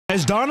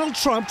As Donald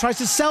Trump tries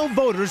to sell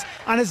voters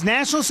on his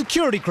national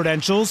security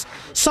credentials,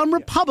 some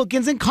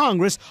Republicans in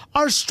Congress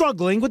are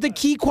struggling with the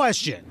key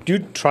question. Do you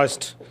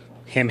trust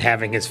him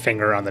having his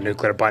finger on the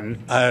nuclear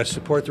button? I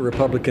support the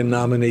Republican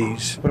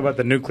nominees. What about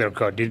the nuclear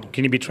code?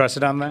 Can you be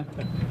trusted on that?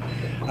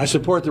 I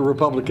support the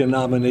Republican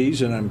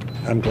nominees, and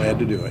I'm glad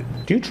to do it.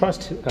 Do you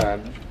trust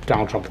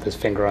Donald Trump with his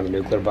finger on the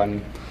nuclear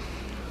button?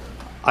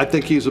 I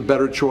think he's a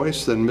better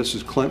choice than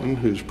Mrs. Clinton,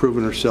 who's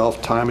proven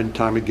herself time and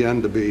time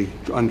again to be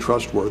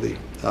untrustworthy.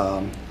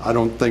 I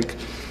don't think,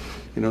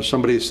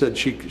 somebody said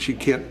she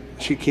can't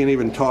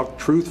even talk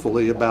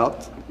truthfully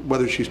about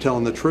whether she's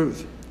telling the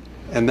truth,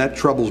 and that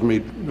troubles me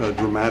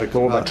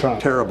dramatically,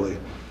 terribly.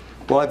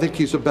 Well, I think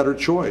he's a better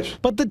choice.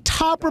 But the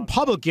top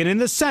Republican in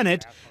the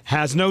Senate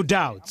has no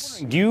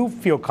doubts. Do you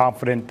feel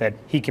confident that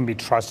he can be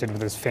trusted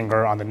with his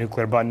finger on the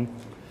nuclear button?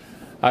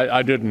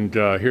 I didn't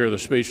hear the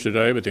speech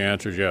today, but the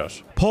answer is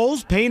yes.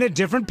 Polls paint a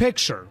different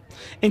picture,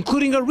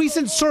 including a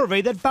recent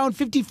survey that found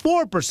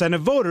 54%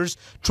 of voters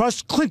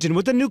trust Clinton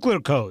with the nuclear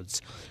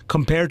codes,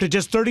 compared to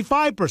just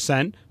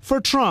 35%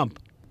 for Trump.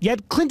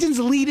 Yet Clinton's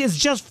lead is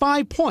just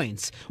 5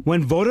 points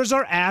when voters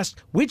are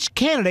asked which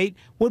candidate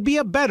would be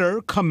a better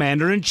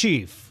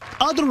commander-in-chief.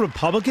 Other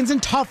Republicans in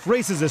tough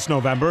races this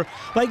November,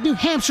 like New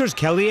Hampshire's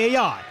Kelly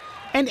Ayotte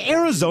and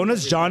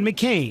Arizona's John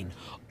McCain,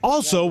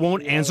 also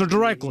won't answer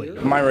directly.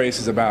 My race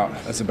is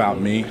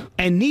about me.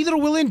 And neither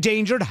will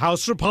endangered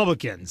House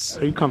Republicans.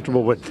 Are you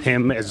comfortable with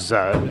him as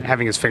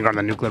having his finger on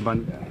the nuclear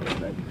button?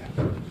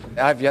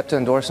 I've yet to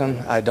endorse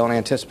him. I don't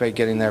anticipate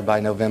getting there by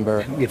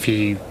November. If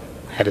he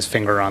had his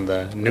finger on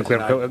the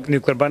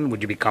nuclear button,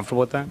 would you be comfortable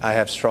with that? I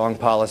have strong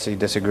policy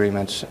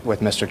disagreements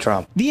with Mr.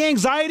 Trump. The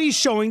anxiety is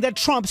showing that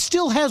Trump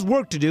still has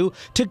work to do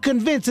to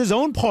convince his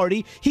own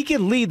party he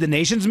can lead the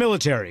nation's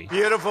military.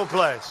 Beautiful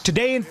place.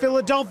 Today in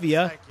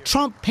Philadelphia,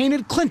 Trump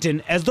painted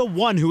Clinton as the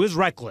one who is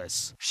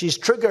reckless. She's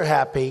trigger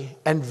happy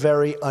and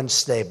very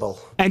unstable.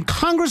 And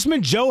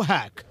Congressman Joe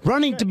Hack,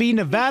 running to be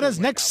Nevada's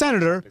next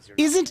senator,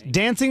 isn't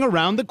dancing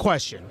around the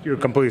question. You're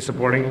completely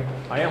supporting him?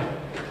 I am.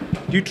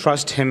 Do you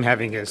trust him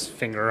having his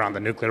finger on the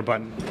nuclear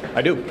button?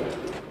 I do.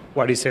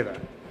 Why do you say that?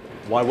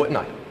 Why wouldn't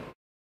I?